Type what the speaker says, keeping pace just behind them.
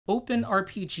Open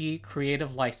RPG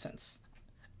Creative License.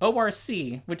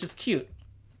 ORC, which is cute,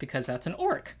 because that's an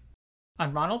orc.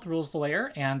 I'm Ronald, Rules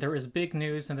Lawyer, and there is big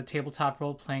news in the tabletop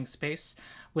role-playing space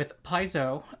with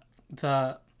Paizo,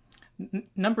 the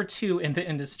number 2 in the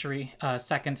industry,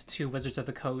 second to Wizards of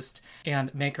the Coast,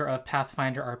 and maker of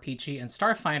Pathfinder RPG and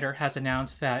Starfinder, has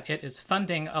announced that it is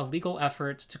funding a legal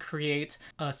effort to create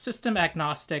a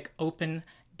system-agnostic open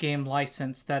game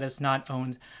license that is not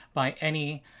owned by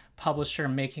any publisher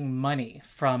making money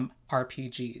from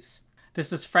RPGs.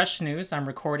 This is fresh news. I'm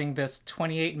recording this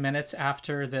 28 minutes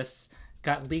after this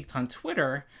got leaked on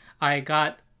Twitter. I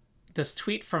got this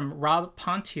tweet from Rob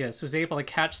Pontius, who's able to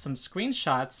catch some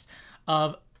screenshots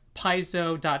of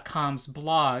Paizo.com's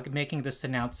blog making this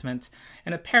announcement,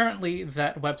 and apparently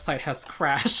that website has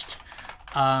crashed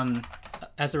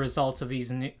as a result of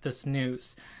this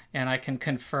news. And I can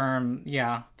confirm,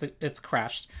 yeah, it's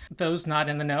crashed. Those not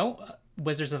in the know,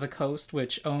 Wizards of the Coast,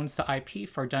 which owns the IP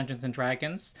for Dungeons &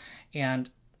 Dragons and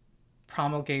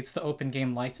promulgates the open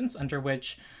game license under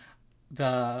which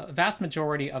the vast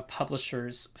majority of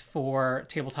publishers for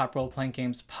tabletop role-playing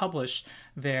games publish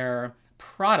their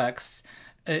products,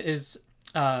 is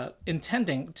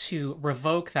intending to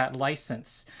revoke that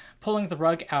license, pulling the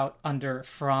rug out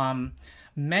from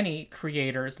many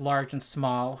creators, large and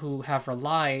small, who have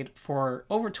relied for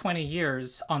over 20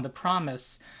 years on the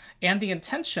promise and the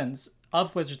intentions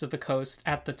of Wizards of the Coast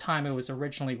at the time it was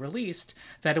originally released,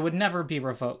 that it would never be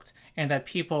revoked, and that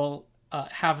people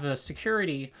have the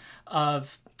security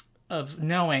of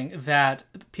knowing that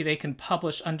they can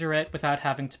publish under it without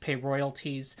having to pay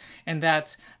royalties, and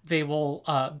that they will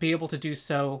be able to do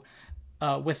so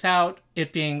without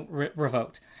it being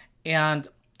revoked. And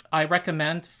I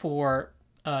recommend, for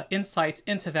insights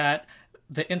into that,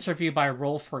 the interview by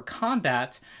Roll for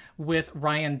Combat with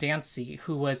Ryan Dancy,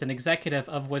 who was an executive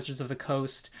of Wizards of the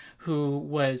Coast, who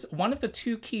was one of the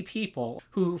 2 key people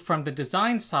who, from the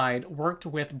design side, worked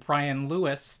with Brian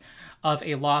Lewis of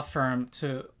a law firm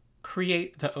to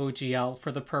create the OGL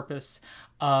for the purpose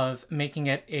of making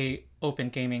it an open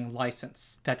gaming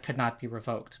license that could not be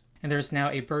revoked. And there's now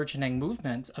a burgeoning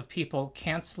movement of people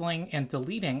canceling and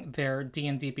deleting their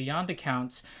D&D Beyond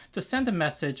accounts to send a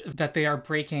message that they are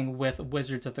breaking with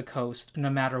Wizards of the Coast,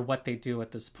 no matter what they do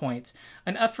at this point.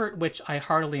 An effort which I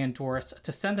heartily endorse,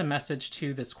 to send a message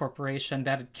to this corporation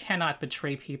that it cannot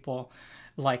betray people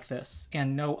like this,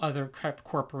 and no other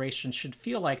corporation should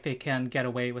feel like they can get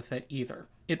away with it either.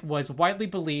 It was widely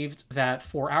believed that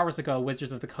 4 hours ago,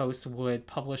 Wizards of the Coast would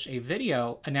publish a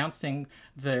video announcing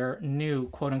their new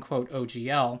quote-unquote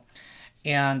OGL,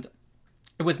 and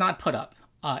it was not put up.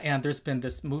 And there's been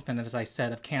this movement, as I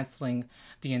said, of canceling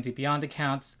D&D Beyond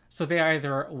accounts. So they are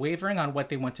either wavering on what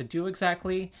they want to do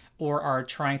exactly, or are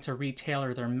trying to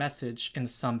retailer their message in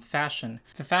some fashion.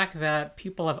 The fact that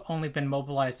people have only been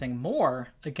mobilizing more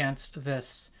against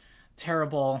this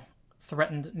terrible,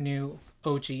 threatened new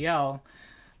OGL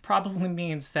probably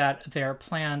means that their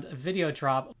planned video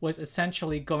drop was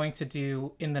essentially going to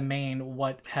do, in the main,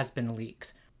 what has been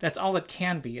leaked. That's all it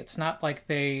can be. It's not like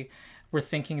they were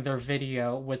thinking their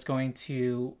video was going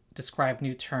to describe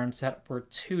new terms that were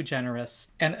too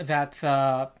generous, and that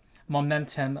the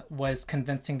momentum was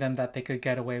convincing them that they could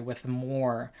get away with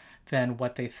more than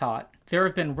what they thought. There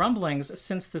have been rumblings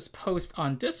since this post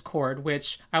on Discord,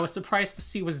 which I was surprised to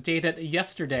see was dated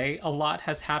yesterday. A lot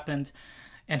has happened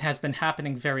and has been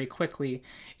happening very quickly,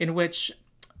 in which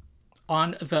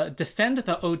on the Defend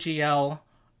the OGL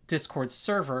Discord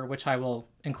server, which I will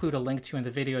include a link to in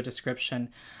the video description,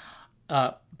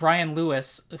 Brian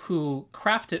Lewis, who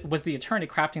was the attorney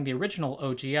crafting the original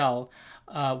OGL,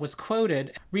 was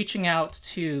quoted reaching out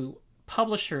to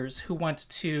publishers who want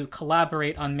to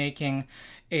collaborate on making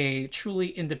a truly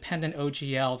independent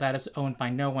OGL that is owned by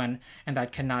no one and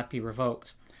that cannot be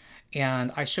revoked.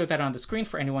 And I showed that on the screen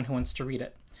for anyone who wants to read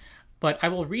it. But I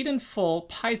will read in full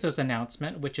Paizo's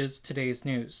announcement, which is today's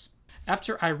news.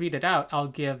 After I read it out, I'll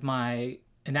give my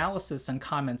analysis and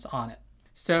comments on it.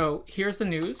 So here's the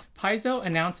news. Paizo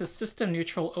announces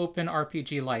system-neutral open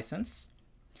RPG license.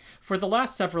 For the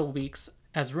last several weeks,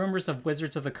 as rumors of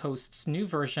Wizards of the Coast's new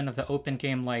version of the open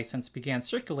game license began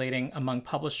circulating among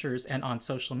publishers and on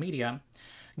social media,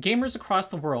 gamers across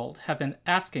the world have been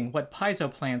asking what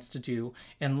Paizo plans to do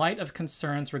in light of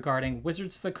concerns regarding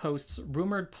Wizards of the Coast's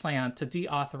rumored plan to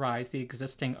deauthorize the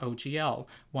existing OGL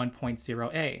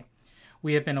 1.0a.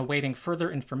 We have been awaiting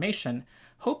further information,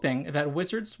 hoping that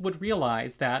Wizards would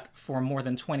realize that, for more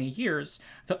than 20 years,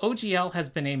 the OGL has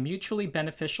been a mutually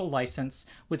beneficial license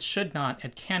which should not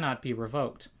and cannot be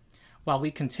revoked. While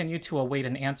we continue to await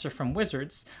an answer from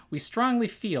Wizards, we strongly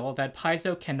feel that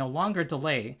Paizo can no longer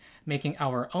delay making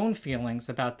our own feelings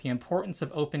about the importance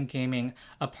of open gaming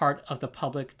a part of the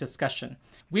public discussion.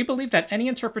 We believe that any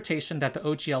interpretation that the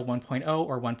OGL 1.0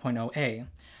 or 1.0a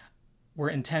were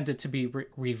intended to be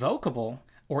revocable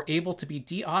or able to be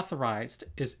deauthorized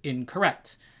is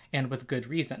incorrect, and with good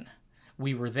reason.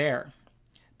 We were there.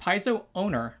 Paizo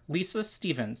owner Lisa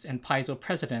Stevens and Paizo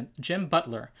president Jim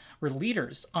Butler were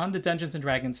leaders on the Dungeons &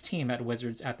 Dragons team at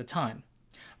Wizards at the time.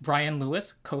 Brian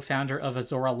Lewis, co-founder of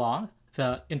Azora Law,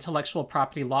 the intellectual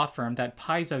property law firm that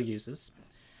Paizo uses,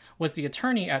 was the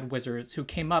attorney at Wizards who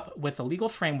came up with the legal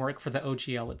framework for the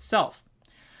OGL itself.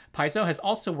 Paizo has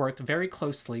also worked very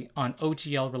closely on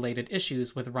OGL-related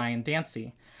issues with Ryan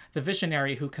Dancy, the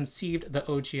visionary who conceived the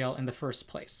OGL in the first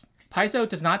place. Paizo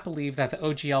does not believe that the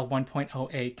OGL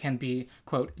 1.0a can be,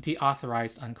 quote,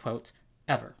 deauthorized, unquote,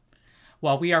 ever.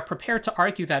 While we are prepared to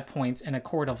argue that point in a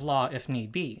court of law if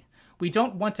need be, we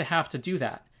don't want to have to do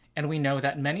that, and we know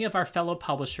that many of our fellow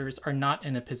publishers are not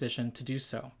in a position to do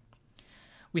so.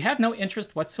 We have no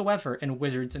interest whatsoever in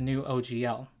Wizards' new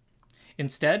OGL.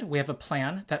 Instead, we have a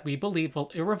plan that we believe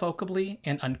will irrevocably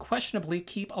and unquestionably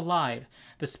keep alive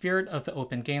the spirit of the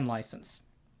open game license.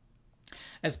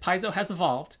 As Paizo has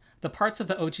evolved, the parts of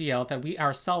the OGL that we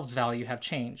ourselves value have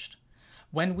changed.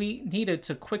 When we needed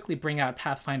to quickly bring out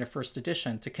Pathfinder 1st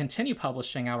Edition to continue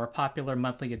publishing our popular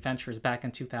monthly adventures back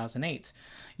in 2008,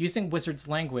 using Wizards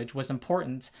language was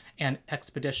important and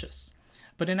expeditious.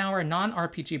 But in our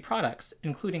non-RPG products,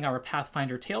 including our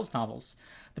Pathfinder Tales novels,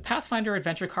 the Pathfinder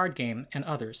adventure card game, and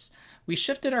others, we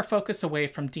shifted our focus away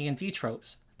from D&D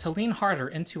tropes to lean harder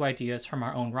into ideas from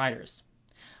our own writers.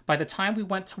 By the time we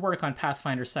went to work on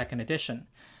Pathfinder 2nd Edition,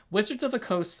 Wizards of the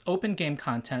Coast's open game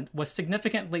content was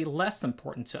significantly less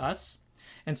important to us,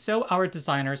 and so our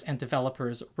designers and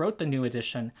developers wrote the new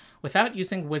edition without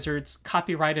using Wizards'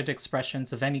 copyrighted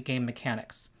expressions of any game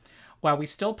mechanics. While we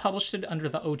still published it under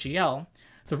the OGL,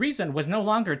 the reason was no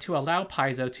longer to allow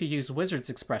Paizo to use Wizards'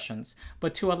 expressions,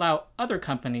 but to allow other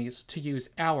companies to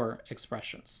use our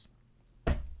expressions.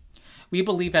 We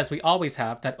believe, as we always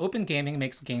have, that open gaming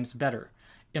makes games better,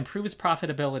 improves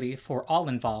profitability for all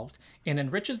involved, and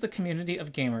enriches the community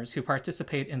of gamers who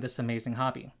participate in this amazing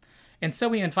hobby. And so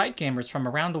we invite gamers from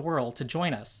around the world to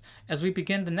join us as we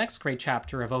begin the next great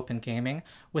chapter of open gaming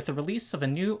with the release of a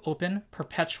new open,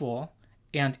 perpetual,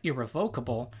 and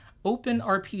irrevocable Open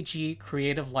RPG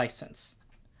Creative License.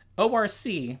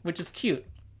 ORC, which is cute,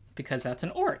 because that's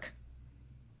an orc.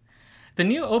 The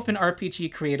new Open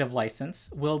RPG Creative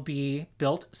License will be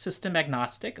built system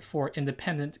agnostic for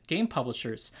independent game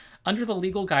publishers under the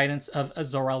legal guidance of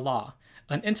Azora Law,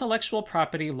 an intellectual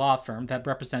property law firm that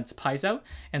represents Paizo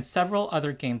and several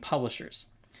other game publishers.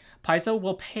 Paizo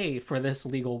will pay for this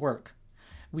legal work.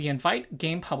 We invite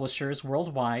game publishers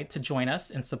worldwide to join us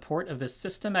in support of this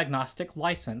system-agnostic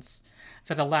license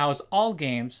that allows all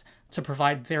games to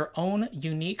provide their own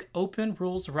unique open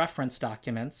rules reference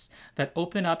documents that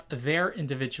open up their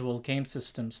individual game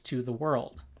systems to the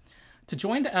world. To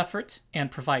join the effort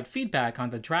and provide feedback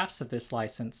on the drafts of this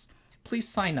license, please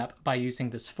sign up by using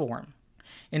this form.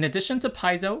 In addition to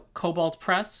Paizo, Kobold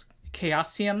Press,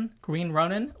 Chaosium, Green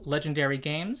Ronin, Legendary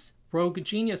Games, Rogue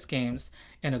Genius Games,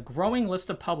 and a growing list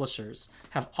of publishers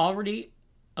have already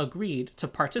agreed to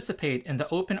participate in the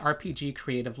Open RPG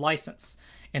Creative License,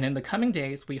 and in the coming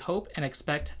days we hope and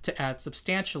expect to add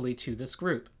substantially to this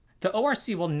group. The ORC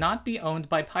will not be owned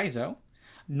by Paizo,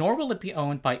 nor will it be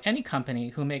owned by any company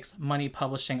who makes money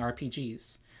publishing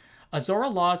RPGs. Azora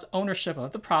Law's ownership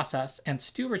of the process and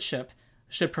stewardship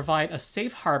should provide a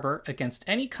safe harbor against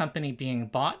any company being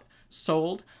bought,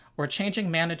 sold, or changing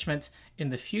management in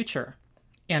the future,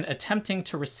 and attempting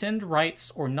to rescind rights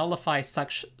or nullify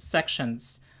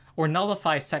sections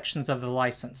of the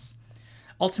license.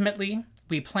 Ultimately,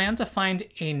 we plan to find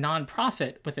a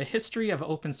nonprofit with a history of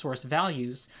open source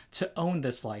values to own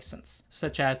this license,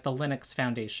 such as the Linux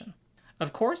Foundation.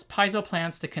 Of course, Paizo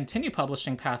plans to continue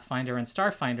publishing Pathfinder and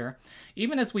Starfinder,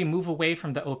 even as we move away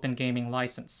from the open gaming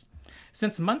license.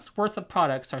 Since months' worth of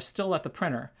products are still at the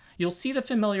printer, you'll see the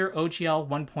familiar OGL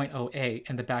 1.0a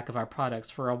in the back of our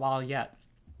products for a while yet.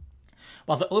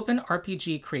 While the Open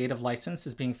RPG Creative License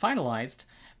is being finalized,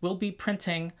 we'll be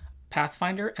printing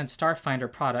Pathfinder and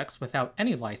Starfinder products without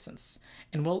any license,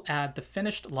 and we'll add the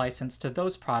finished license to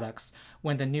those products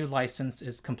when the new license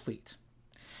is complete.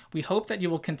 We hope that you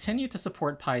will continue to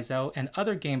support Paizo and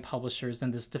other game publishers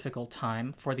in this difficult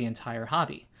time for the entire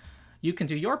hobby. You can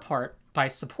do your part by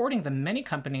supporting the many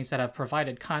companies that have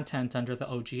provided content under the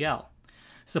OGL.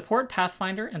 Support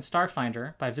Pathfinder and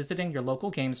Starfinder by visiting your local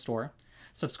game store,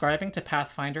 subscribing to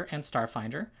Pathfinder and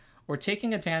Starfinder, or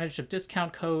taking advantage of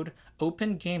discount code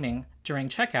OPENGAMING during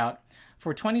checkout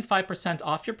for 25%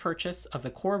 off your purchase of the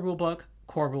Core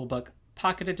Rulebook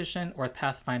Pocket Edition, or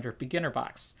Pathfinder Beginner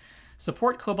Box.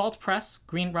 Support Kobold Press,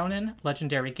 Green Ronin,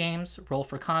 Legendary Games, Roll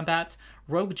for Combat,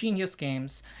 Rogue Genius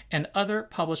Games, and other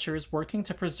publishers working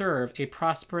to preserve a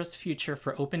prosperous future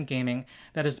for open gaming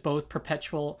that is both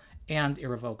perpetual and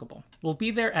irrevocable. We'll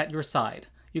be there at your side.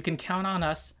 You can count on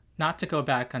us not to go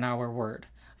back on our word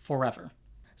forever.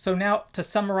 So now, to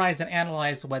summarize and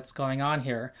analyze what's going on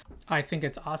here, I think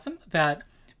it's awesome that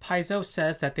Paizo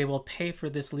says that they will pay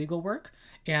for this legal work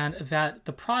and that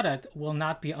the product will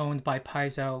not be owned by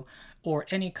Paizo or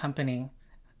any company,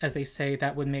 as they say,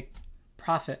 that would make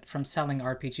profit from selling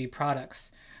RPG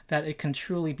products, that it can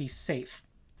truly be safe.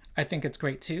 I think it's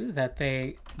great, too, that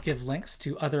they give links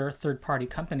to other third-party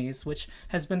companies, which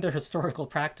has been their historical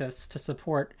practice to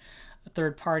support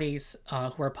third parties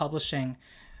who are publishing,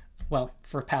 well,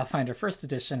 for Pathfinder First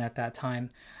Edition at that time,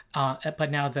 but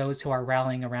now those who are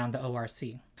rallying around the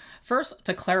ORC. First,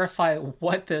 to clarify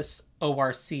what this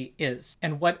ORC is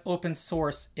and what open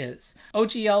source is.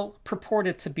 OGL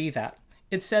purported to be that.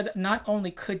 It said not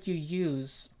only could you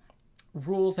use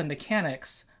rules and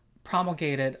mechanics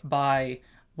promulgated by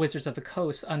Wizards of the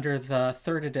Coast under the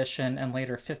 3rd edition and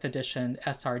later 5th edition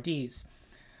SRDs,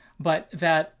 but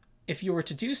that if you were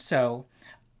to do so,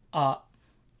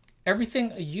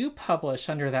 everything you publish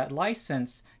under that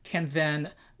license can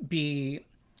then be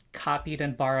copied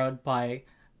and borrowed by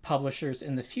publishers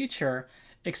in the future,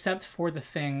 except for the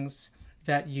things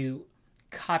that you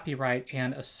copyright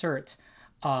and assert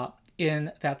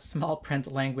in that small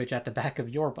print language at the back of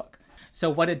your book. So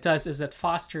what it does is it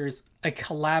fosters a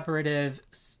collaborative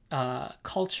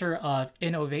culture of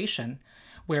innovation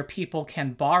where people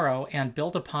can borrow and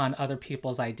build upon other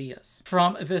people's ideas.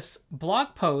 From this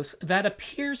blog post, that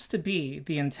appears to be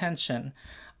the intention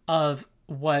of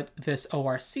what this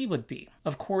ORC would be.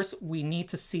 Of course, we need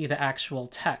to see the actual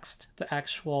text, the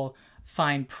actual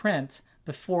fine print,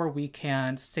 before we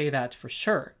can say that for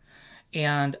sure.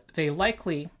 And they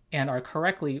likely and are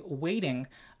correctly waiting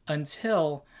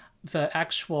until the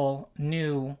actual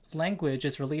new language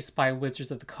is released by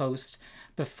Wizards of the Coast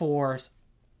before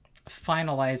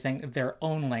finalizing their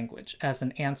own language as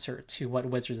an answer to what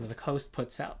Wizards of the Coast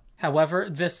puts out. However,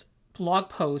 this blog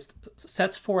post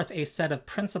sets forth a set of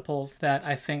principles that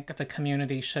I think the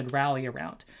community should rally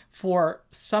around. For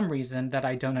some reason that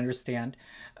I don't understand,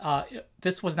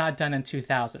 this was not done in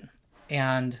 2000.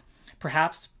 And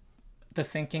perhaps the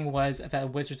thinking was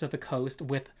that Wizards of the Coast,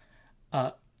 with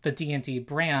the D&D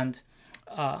brand,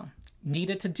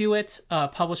 needed to do it,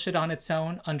 publish it on its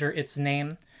own under its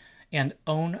name, and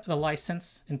own the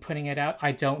license in putting it out.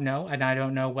 I don't know, and I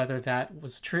don't know whether that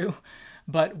was true.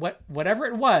 But whatever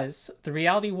it was, the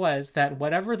reality was that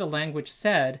whatever the language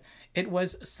said, it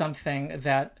was something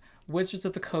that Wizards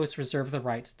of the Coast reserved the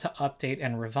right to update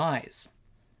and revise.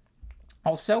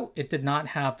 Also, it did not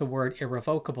have the word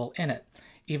irrevocable in it,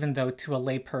 even though to a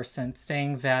layperson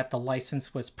saying that the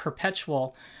license was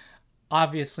perpetual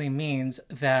obviously means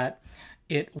that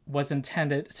it was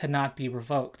intended to not be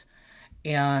revoked.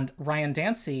 And Ryan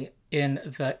Dancy, in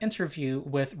the interview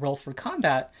with Roll for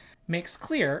Combat, makes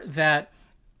clear that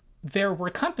there were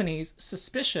companies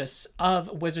suspicious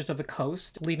of Wizards of the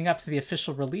Coast leading up to the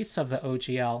official release of the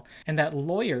OGL, and that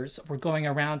lawyers were going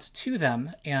around to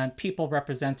them, and people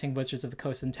representing Wizards of the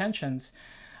Coast intentions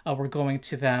were going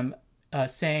to them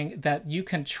saying that you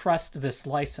can trust this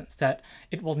license, that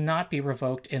it will not be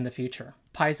revoked in the future.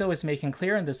 Paizo is making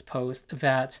clear in this post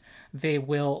that they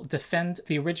will defend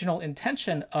the original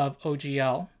intention of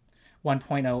OGL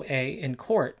 1.0a in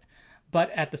court, but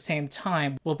at the same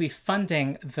time will be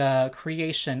funding the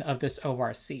creation of this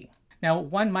ORC. Now,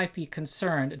 one might be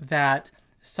concerned that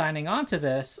signing on to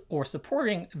this or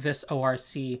supporting this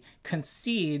ORC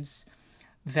concedes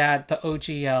that the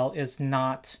OGL is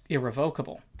not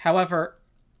irrevocable. However,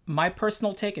 my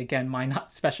personal take, again, my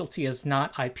specialty is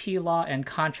not IP law and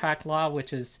contract law,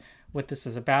 which is what this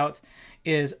is about,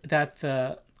 is that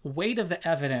the weight of the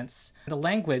evidence, the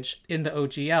language in the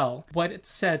OGL, what it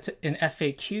said in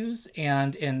FAQs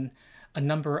and in a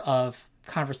number of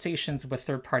conversations with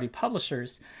third-party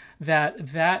publishers,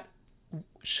 that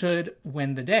should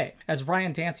win the day. As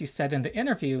Ryan Dancy said in the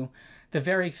interview, the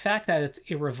very fact that it's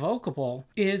irrevocable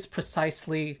is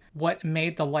precisely what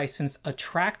made the license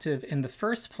attractive in the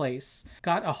first place,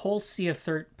 got a whole sea of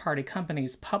third-party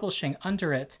companies publishing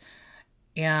under it,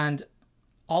 and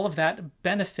all of that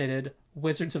benefited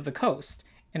Wizards of the Coast,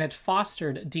 and it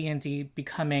fostered D&D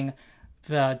becoming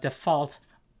the default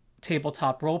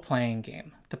tabletop role-playing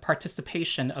game, the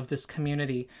participation of this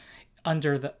community in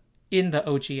the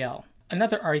OGL.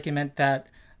 Another argument that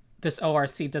this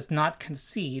ORC does not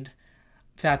concede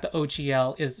that the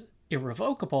OGL is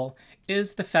irrevocable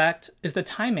is the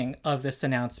timing of this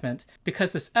announcement,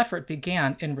 because this effort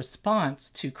began in response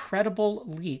to credible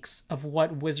leaks of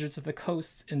what Wizards of the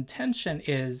Coast's intention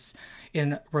is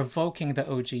in revoking the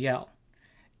OGL.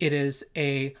 It is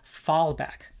a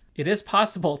fallback. It is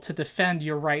possible to defend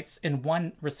your rights in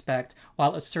one respect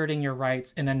while asserting your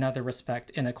rights in another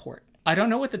respect in a court. I don't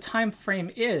know what the time frame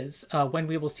is when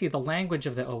we will see the language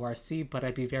of the ORC, but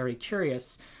I'd be very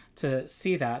curious to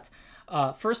see that.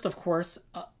 First, of course,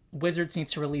 Wizards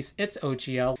needs to release its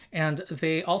OGL, and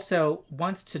they also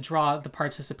want to draw the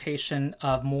participation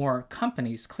of more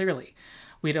companies, clearly.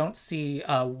 We don't see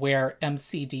where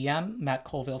MCDM, Matt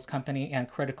Colville's company, and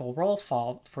Critical Role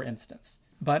fall, for instance.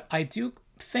 But I do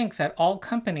think that all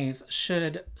companies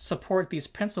should support these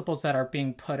principles that are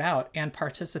being put out and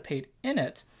participate in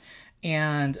it.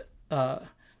 And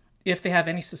if they have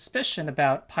any suspicion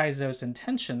about Paizo's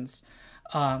intentions,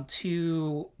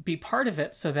 to be part of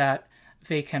it so that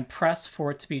they can press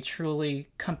for it to be truly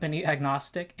company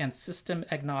agnostic and system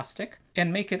agnostic,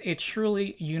 and make it a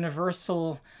truly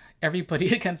universal,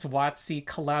 everybody against WOTC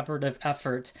collaborative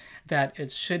effort that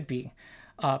it should be.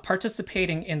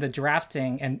 Participating in the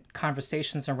drafting and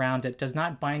conversations around it does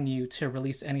not bind you to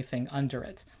release anything under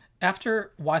it.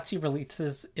 After WOTC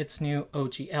releases its new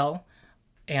OGL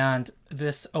and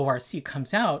this ORC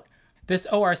comes out, this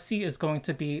ORC is going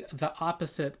to be the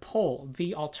opposite pole,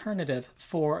 the alternative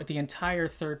for the entire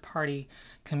third-party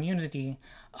community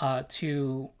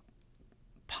to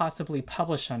possibly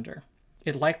publish under.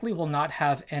 It likely will not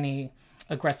have any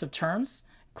aggressive terms,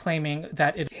 claiming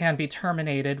that it can be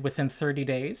terminated within 30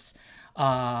 days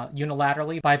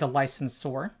unilaterally by the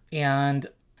licensor, and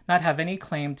not have any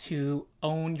claim to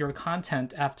own your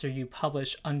content after you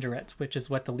publish under it, which is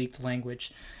what the leaked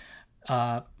language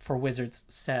for Wizards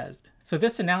says. So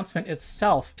this announcement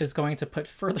itself is going to put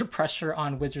further pressure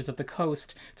on Wizards of the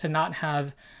Coast to not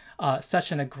have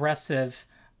such an aggressive,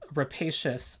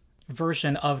 rapacious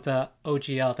version of the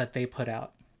OGL that they put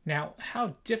out. Now,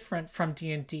 how different from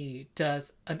D&D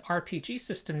does an RPG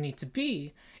system need to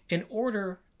be in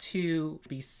order to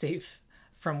be safe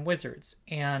from Wizards?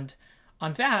 And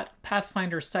on that,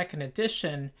 Pathfinder 2nd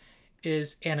Edition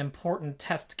is an important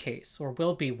test case, or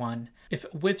will be one.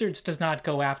 If Wizards does not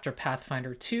go after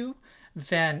Pathfinder 2,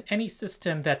 then any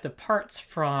system that departs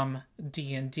from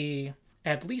D&D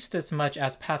at least as much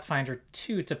as Pathfinder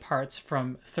 2 departs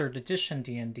from 3rd Edition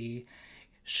D&D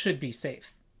should be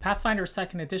safe. Pathfinder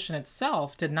 2nd Edition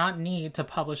itself did not need to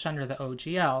publish under the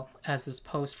OGL, as this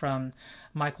post from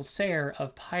Michael Sayer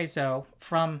of Paizo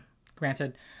from,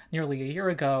 granted, nearly a year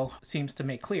ago, seems to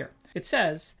make clear. It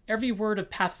says, every word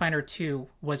of Pathfinder 2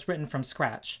 was written from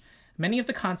scratch. Many of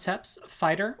the concepts,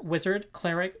 fighter, wizard,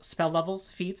 cleric, spell levels,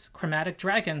 feats, chromatic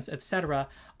dragons, etc.,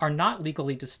 are not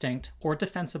legally distinct or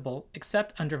defensible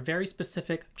except under very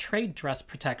specific trade dress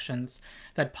protections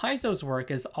that Paizo's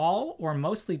work is all or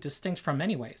mostly distinct from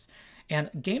anyways, and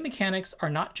game mechanics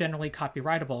are not generally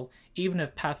copyrightable, even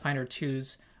if Pathfinder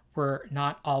 2's were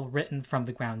not all written from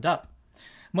the ground up.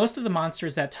 Most of the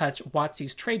monsters that touch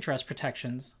WOTC's trade dress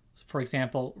protections, for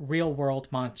example, real-world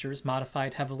monsters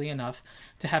modified heavily enough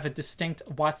to have a distinct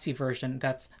WOTC version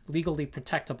that's legally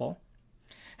protectable,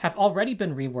 have already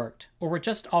been reworked, or were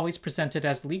just always presented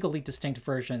as legally distinct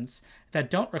versions that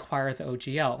don't require the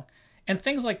OGL, and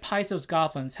things like Paizo's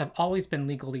goblins have always been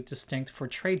legally distinct for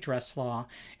trade dress law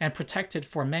and protected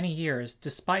for many years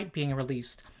despite being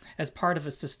released as part of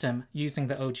a system using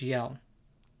the OGL.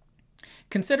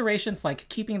 Considerations like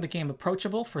keeping the game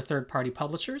approachable for third-party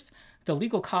publishers, the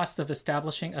legal costs of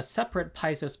establishing a separate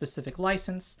Paizo-specific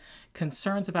license,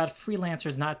 concerns about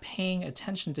freelancers not paying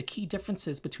attention to key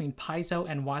differences between Paizo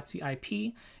and WOTC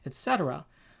IP, etc.,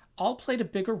 all played a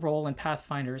bigger role in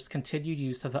Pathfinder's continued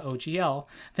use of the OGL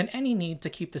than any need to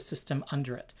keep the system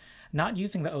under it. Not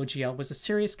using the OGL was a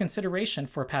serious consideration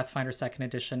for Pathfinder 2nd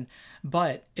Edition,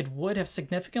 but it would have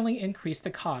significantly increased the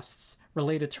costs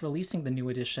related to releasing the new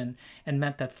edition and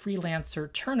meant that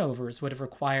freelancer turnovers would have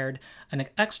required an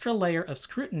extra layer of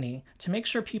scrutiny to make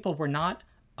sure people were not,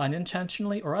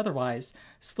 unintentionally or otherwise,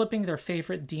 slipping their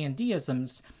favorite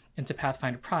D&D-isms into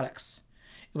Pathfinder products.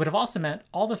 It would have also meant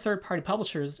all the third-party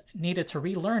publishers needed to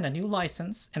relearn a new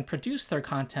license and produce their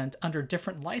content under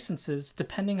different licenses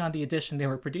depending on the edition they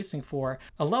were producing for,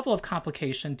 a level of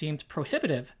complication deemed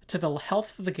prohibitive to the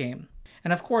health of the game.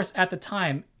 And of course, at the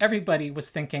time, everybody was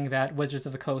thinking that Wizards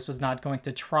of the Coast was not going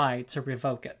to try to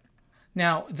revoke it.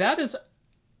 Now, that is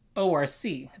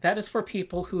ORC. That is for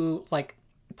people who, like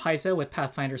Paizo with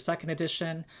Pathfinder 2nd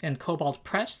Edition, and Kobold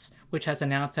Press, which has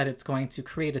announced that it's going to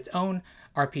create its own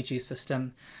RPG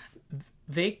system.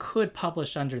 They could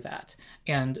publish under that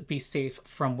and be safe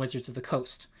from Wizards of the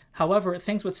Coast. However,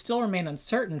 things would still remain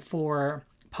uncertain for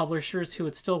publishers who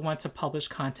would still want to publish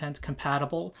content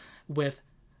compatible with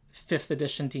 5th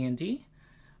edition D&D,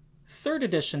 3rd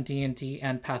edition D&D,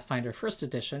 and Pathfinder 1st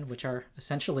edition, which are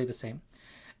essentially the same,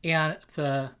 and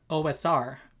the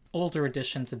OSR, older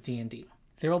editions of D&D.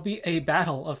 There will be a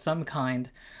battle of some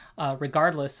kind,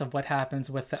 regardless of what happens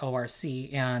with the ORC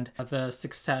and the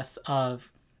success of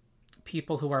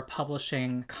people who are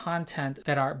publishing content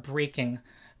that are breaking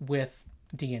with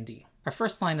D&D. Our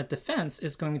first line of defense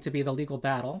is going to be the legal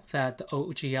battle that the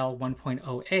OGL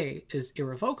 1.0a is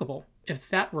irrevocable. If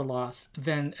that were lost,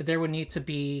 then there would need to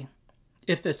be,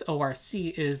 if this ORC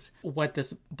is what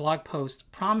this blog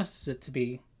post promises it to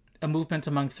be, a movement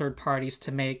among third parties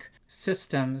to make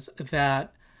systems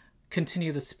that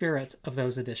continue the spirit of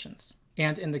those editions.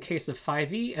 And in the case of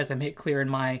 5e, as I make clear in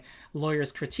my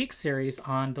Lawyer's Critique series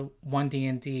on the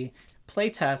 1D&D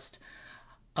playtest,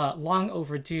 long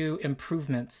overdue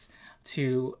improvements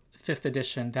to 5th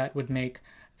edition that would make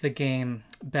the game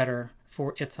better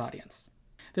for its audience.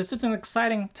 This is an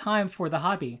exciting time for the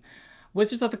hobby.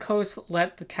 Wizards of the Coast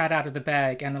let the cat out of the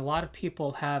bag, and a lot of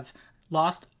people have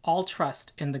lost all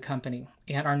trust in the company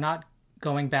and are not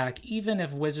going back, even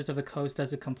if Wizards of the Coast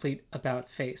does a complete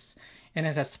about-face. And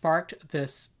it has sparked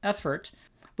this effort,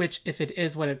 which, if it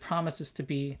is what it promises to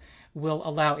be, will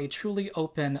allow a truly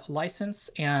open license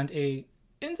and a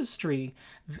industry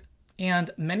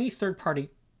and many third-party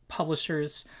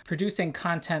publishers producing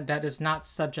content that is not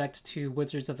subject to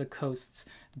Wizards of the Coast's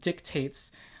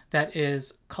dictates, that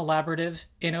is collaborative,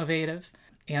 innovative,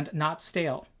 and not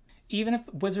stale. Even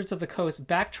if Wizards of the Coast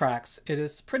backtracks, it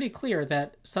is pretty clear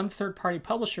that some third-party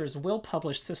publishers will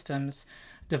publish systems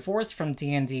divorced from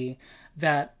D&D,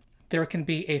 that there can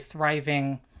be a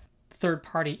thriving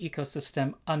third-party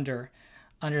ecosystem under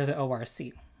the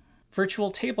ORC.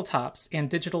 Virtual tabletops and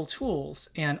digital tools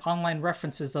and online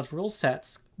references of rule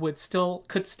sets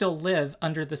could still live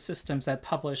under the systems that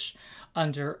publish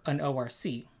under an ORC.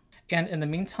 And in the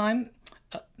meantime,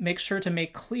 make sure to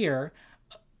make clear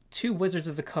to Wizards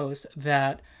of the Coast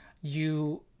that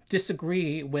you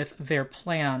disagree with their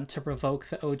plan to revoke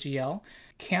the OGL.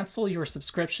 Cancel your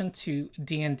subscription to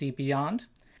D&D Beyond.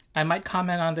 I might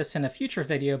comment on this in a future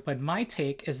video, but my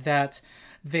take is that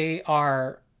they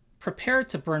are prepared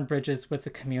to burn bridges with the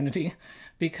community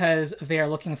because they are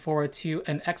looking forward to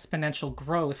an exponential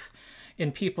growth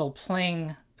in people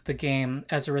playing the game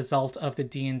as a result of the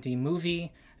D&D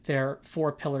movie, their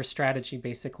 4-pillar strategy,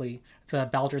 basically, the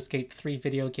Baldur's Gate 3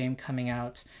 video game coming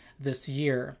out this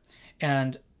year,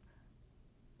 and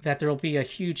that there will be a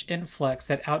huge influx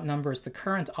that outnumbers the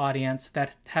current audience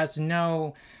that has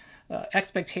no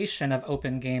expectation of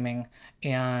open gaming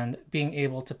and being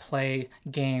able to play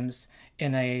games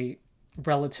in a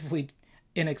relatively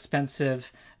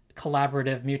inexpensive,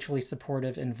 collaborative, mutually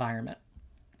supportive environment.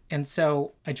 And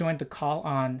so I joined the call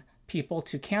on people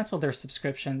to cancel their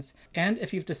subscriptions, and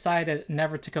if you've decided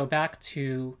never to go back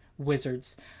to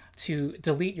Wizards, to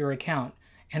delete your account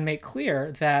and make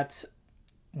clear that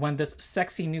when this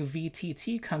sexy new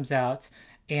VTT comes out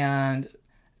and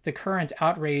the current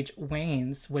outrage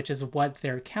wanes, which is what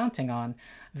they're counting on,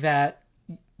 that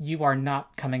you are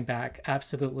not coming back.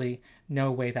 Absolutely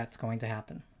no way that's going to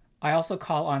happen. I also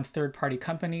call on third-party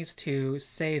companies to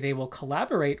say they will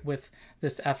collaborate with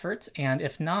this effort, and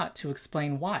if not, to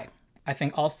explain why. I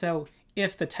think also,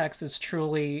 if the text is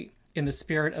truly in the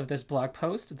spirit of this blog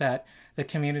post, that the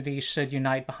community should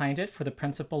unite behind it for the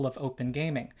principle of open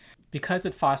gaming, because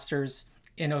it fosters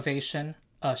innovation,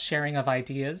 sharing of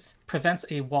ideas, prevents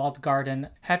a walled garden.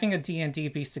 Having a D&D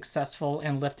be successful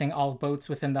and lifting all boats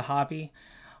within the hobby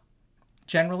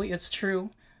generally is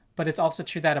true, but it's also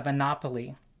true that a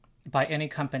monopoly by any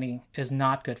company is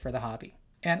not good for the hobby.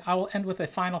 And I will end with a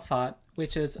final thought,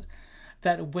 which is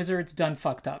that Wizards done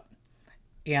fucked up.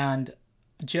 And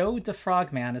Joe the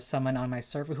Frogman is someone on my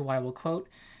server who I will quote,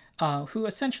 who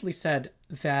essentially said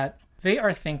that they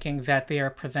are thinking that they are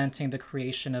preventing the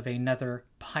creation of another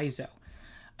Paizo,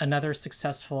 another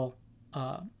successful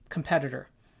competitor.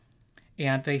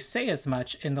 And they say as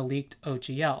much in the leaked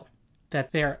OGL,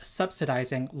 that they're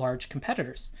subsidizing large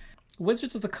competitors.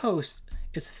 Wizards of the Coast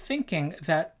is thinking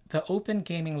that the open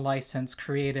gaming license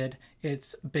created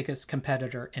its biggest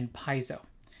competitor in Paizo.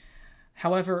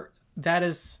 However, that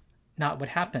is not what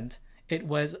happened. It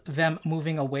was them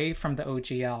moving away from the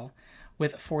OGL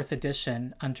with 4th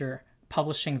edition,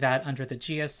 publishing that under the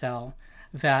GSL,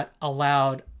 that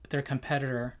allowed their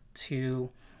competitor to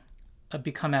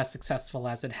become as successful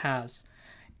as it has.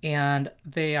 And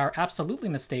they are absolutely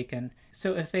mistaken.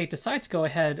 So if they decide to go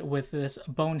ahead with this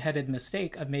boneheaded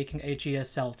mistake of making a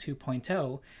GSL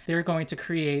 2.0, they're going to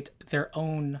create their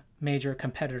own major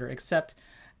competitor, except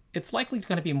it's likely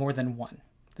going to be more than one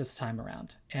this time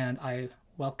around. And I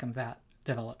welcome that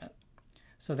development.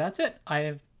 So that's it.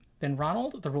 I've been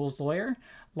Ronald, the Rules Lawyer.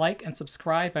 Like and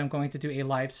subscribe. I'm going to do a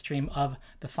live stream of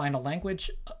the final language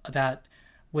that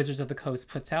Wizards of the Coast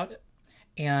puts out,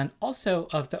 and also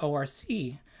of the ORC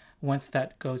once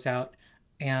that goes out,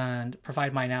 and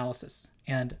provide my analysis.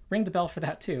 And ring the bell for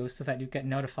that too, so that you get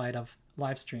notified of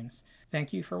live streams.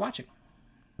 Thank you for watching.